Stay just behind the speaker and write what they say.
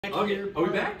Okay, are we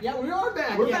back? Yeah, we are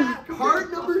back. We're back.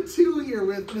 Part number 2 here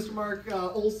with Mr. Mark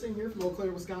Olson here from Eau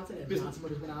Claire, Wisconsin, and Johnson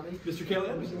Motors Benami. Mr.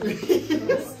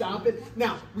 Caleb. Stop it.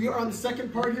 Now, we are on the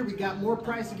second part here. We got more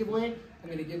prize to give away. I'm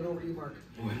going to give it over to you, Mark.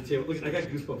 Oh, I tell you, look, I got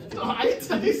goosebumps.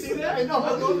 Did you see that? I know.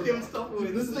 I love giving stuff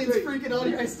away. This thing's freaking out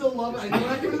here. I still love it. I know I'm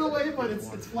not giving it away, but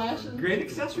it's flashing. Great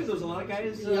accessories. There's a lot of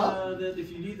guys that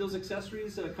if you need those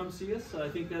accessories, come see us. I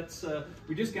think that's,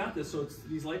 we just got this, so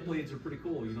these light blades are pretty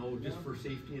cool, you know, just for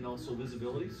safety and also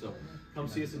visibility. So come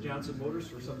see us at Johnson Motors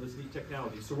for some of this neat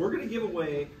technology. So we're going to give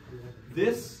away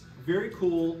this very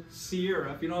cool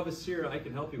Sierra. If you don't have a Sierra, I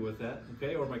can help you with that,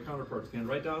 okay? Or my counterparts can.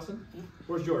 Right, Dawson?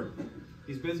 Where's Jordan?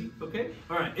 He's busy? Okay.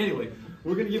 All right. Anyway,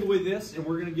 we're going to give away this, and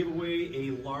we're going to give away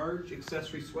a large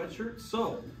accessory sweatshirt.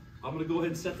 So I'm going to go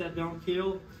ahead and set that down,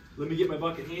 Kale. Let me get my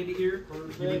bucket handy here.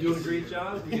 You've been doing a great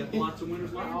job. We got lots of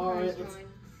winners left. All right.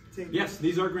 Yes,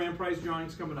 these are grand prize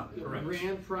drawings coming up. Correct.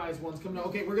 Grand prize ones coming up.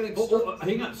 Okay, we're going to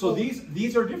hang on. So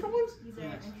these are different ones? These are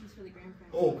entries for the grand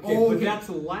prize. Okay, but that's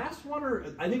the last one, or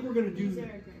I think we're going to do. These are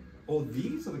grand. Oh,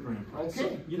 these are the grand prize.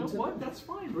 Okay. So, you know what? That's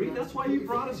fine, Bree. That's why you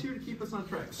brought us here to keep us on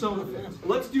track. So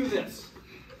let's do this.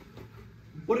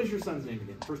 What is your son's name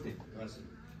again? First name? Wesson.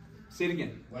 Say it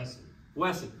again. Wesson.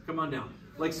 Wesson. Come on down.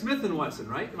 Like Smith and Wesson,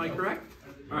 right? Am I correct?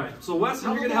 All right. So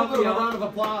Wesson, you're going to help me out. A round of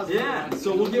applause. Yeah.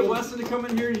 So we'll get Wesson to come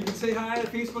in here. You can say hi at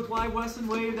Facebook Live. Wesson,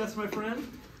 wave. That's my friend.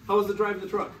 How was the drive in the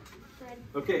truck?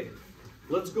 Good. Okay.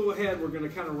 Let's go ahead. We're going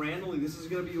to kind of randomly. This is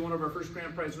going to be one of our first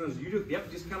grand prize winners. You do.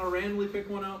 Yep. Just kind of randomly pick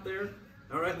one out there.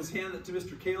 All right. Let's hand it to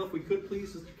Mr. Kale, if we could,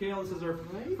 please. Mr. Kale, this is our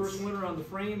first winner on the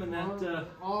frame, and that.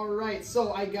 All right.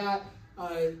 So I got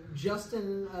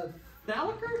Justin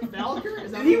Thallaker.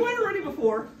 Is that He went already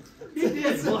before. He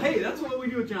did. Well, hey, that's what we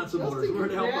do at Johnson Motors. We're here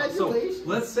to help out. So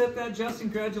let's set that, Justin.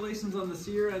 Congratulations on the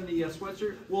Sierra and the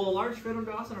sweatshirt. Will a large fit on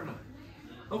Dawson or not?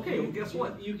 Okay. Well, guess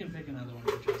what? You can pick another one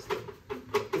for Justin.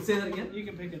 Let's say that again. You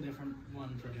can pick a different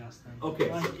one for Justin.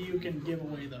 Okay. Like you can give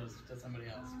away those to somebody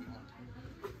else if you want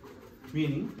to.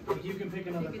 Meaning? Like you can pick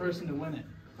another person to win it.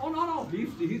 Oh, no. He's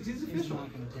He's official.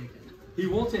 not going to take it. He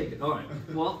won't take it. All right.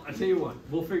 Well, I tell you what.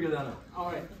 We'll figure that out.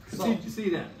 All right. So See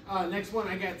that? next one,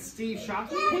 I got Steve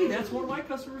Shockey. Hey, that's one of my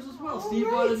customers as well. Steve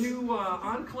got a new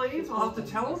Enclave. I'll have to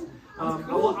tell him.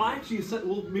 Well, I actually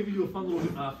we'll maybe do a fun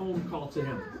little phone call to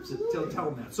him to tell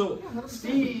him that. So,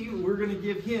 Steve, we're going to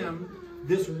give him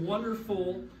this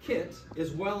wonderful kit, as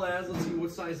well as, let's see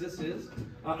what size this is,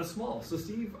 a small. So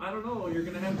Steve, I don't know, you're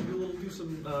going to have to do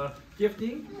some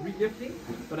gifting, re-gifting,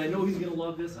 but I know he's going to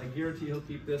love this. I guarantee he'll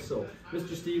keep this. So,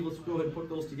 Mr. Steve, let's go ahead and put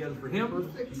those together for him.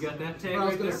 Perfect. You got that tag I was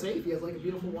right going there? to say, if he has like a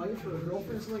beautiful wife or a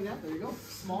girlfriend or something like that, there you go.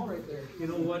 Small right there. You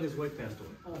know what? His wife passed away.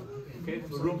 Oh, okay.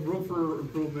 Okay, room for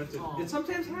improvement. It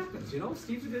sometimes happens, you know.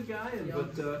 Steve's a good guy,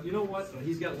 but you know what?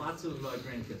 He's got lots of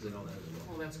grandkids. I know that as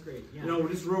well. Oh, that's great. Yeah. You know, we're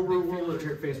just real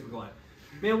here at Facebook Live.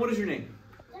 Man, what is your name?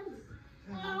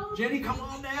 Jenny, come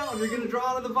on down. You're going to draw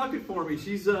out of the bucket for me.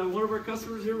 She's one of our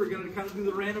customers here. We're going to kind of do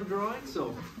the random drawing.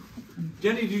 So,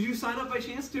 Jenny, did you sign up by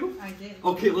chance too? I did.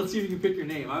 Okay, let's see if you can pick your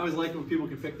name. I always like when people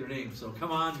can pick their name. So,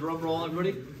 come on, drum roll,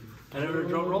 everybody. Another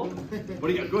drum roll. What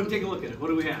do you got? Go ahead and take a look at it. What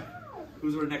do we have?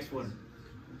 Who's our next one?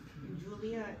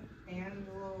 Julia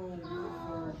Angelo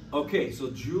Woodford. Okay, so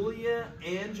Julia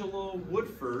Angelo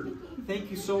Woodford, thank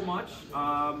you so much.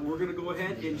 We're going to go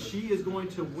ahead, and she is going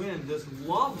to win this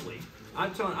lovely,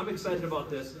 I'm excited about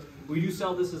this. We do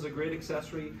sell this as a great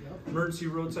accessory, emergency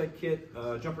roadside kit,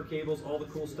 jumper cables, all the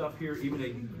cool stuff here,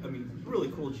 even a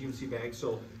really cool GMC bag.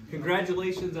 So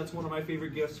congratulations, that's one of my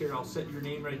favorite gifts here. I'll set your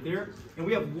name right there. And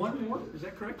we have one more, is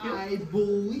that correct? Here? I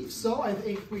believe so. I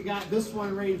think we got this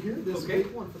one right here, this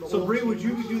big one for the So Bree, would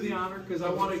you do the honor? Because I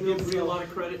want to give Bree a lot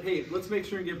of credit. Hey, let's make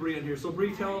sure and get Bree in here. So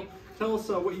Bree, tell us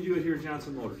what you do here at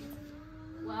Johnson Motors.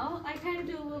 Well, I kind of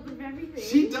do a little bit of everything.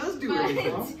 She does do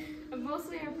everything. I'm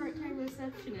mostly a part-time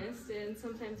receptionist, and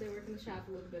sometimes I work in the shop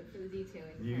a little bit for the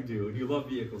detailing. You do. You love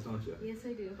vehicles, don't you? Yes,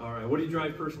 I do. All right. What do you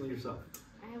drive personally yourself?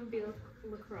 I have a Buick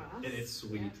LaCrosse. And it's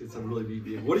sweet. Yeah. It's a really neat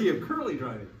vehicle. What are you currently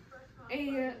driving?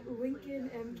 A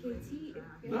Lincoln MKT.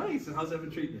 Yeah. Nice. And how's that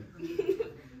been treating you?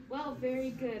 Well,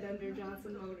 very good under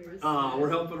Johnson Motors. We're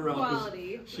helping her out.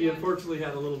 Quality. She unfortunately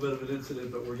had a little bit of an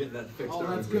incident, but we're getting that fixed. Oh,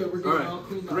 that's good. We're getting all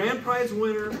cleaned up. Grand prize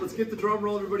winner. Let's get the drum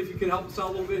roll, everybody. If you can help us out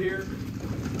a little bit here.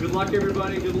 Good luck,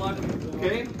 everybody. Good luck.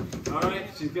 Okay. All right.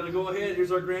 She's gonna go ahead.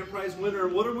 Here's our grand prize winner.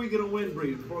 What are we gonna win,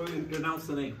 Bree? Before we announce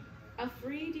the name. A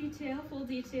free detail, full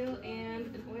detail, and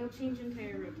an oil change and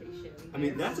tire rotation. I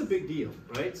mean, that's a big deal,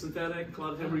 right? Synthetic. A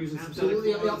lot of times we're using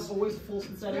Absolutely. synthetic. Absolutely. Always full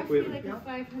synthetic. Roughly like a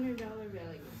 $500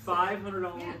 value.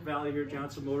 $500 value here at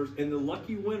Johnson Motors. And the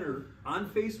lucky winner on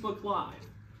Facebook Live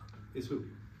is who?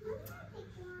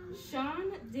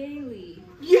 Sean Daly.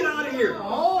 Get out of here!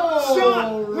 Oh,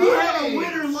 Sean, we have a right.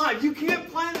 winner live. You can't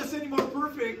plan this any more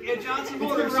perfect at Johnson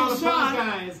Let's Motors. give a round So of applause, Sean,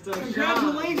 guys, to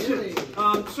congratulations.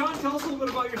 Sean. Really. Sean, tell us a little bit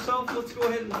about yourself. Let's go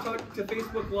ahead and talk to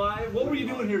Facebook Live. What were you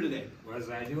doing here today? What was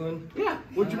I doing? Yeah,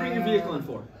 what'd you bring your vehicle in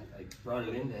for? I brought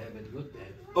it in to have it looked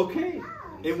at. Okay,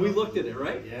 and we looked at it,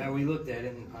 right? Yeah, we looked at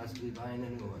it and possibly buying a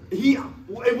new one. Yeah.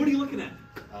 And what are you looking at?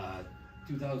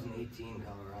 2018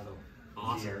 Colorado.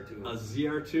 Awesome. ZR2. A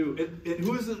ZR2. And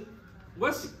who is it?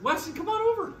 Weston, come on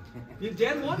over. Your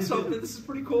dad wants something. This is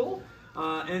pretty cool.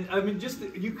 And I mean, just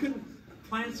you couldn't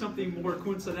plan something more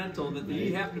coincidental that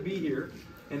he happened to be here,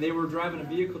 and they were driving a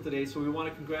vehicle today. So we want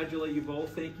to congratulate you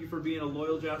both. Thank you for being a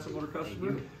loyal Johnson Motor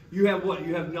customer. You have what?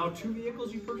 You have now 2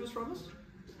 vehicles you purchased from us?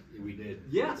 We did.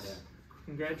 Yes. Yeah.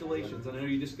 Congratulations. I know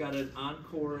you just got an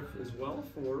Encore as well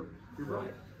for your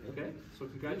bride. Okay, so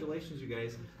congratulations, you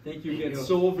guys. Thank you again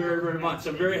so very, very much.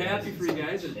 I'm very happy for you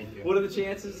guys. And what are the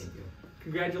chances?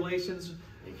 Congratulations.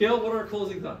 Gil, what are our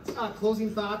closing thoughts? Closing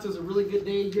thoughts. It was a really good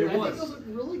day here. It was. I think it was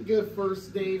a really good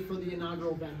first day for the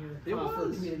inaugural event here for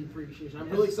Community Appreciation. I'm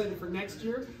really excited for next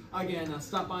year. Again,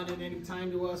 stop on in any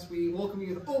time to us. We welcome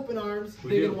you with open arms,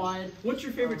 big and wide. What's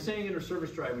your favorite saying in our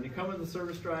service drive? When you come in the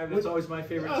service drive, that's always my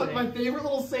favorite saying. My favorite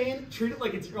little saying, treat it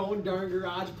like it's your own darn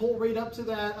garage. Pull right up to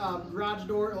that garage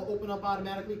door. It'll open up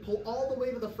automatically. Pull all the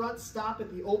way to the front. Stop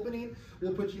at the opening.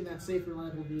 We'll put you in that safe,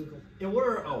 reliable vehicle. And what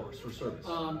are our hours for service?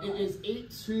 It is 8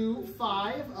 to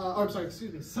 5, or I'm sorry,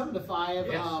 excuse me, 7 to 5,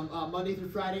 Yes. Monday through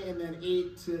Friday, and then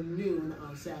 8 to noon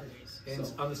on Saturdays. And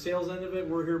So, on the sales end of it,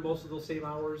 we're here most of those same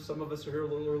hours. Some of us are here a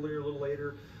little earlier, a little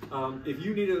later. If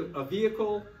you need a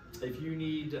vehicle, if you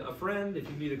need a friend, if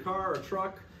you need a car or a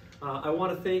truck, I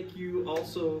want to thank you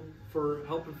also for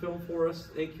helping film for us.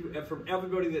 Thank you from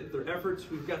everybody that their efforts.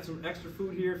 We've got some extra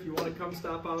food here. If you want to come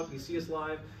stop out and you see us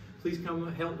live, please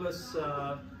come help us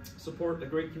support a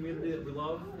great community that we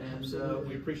love. And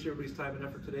we appreciate everybody's time and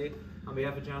effort today. On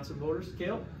behalf of Johnson Motors,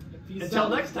 Kale, until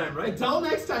next time, right? Until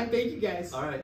next time, thank you guys. All right.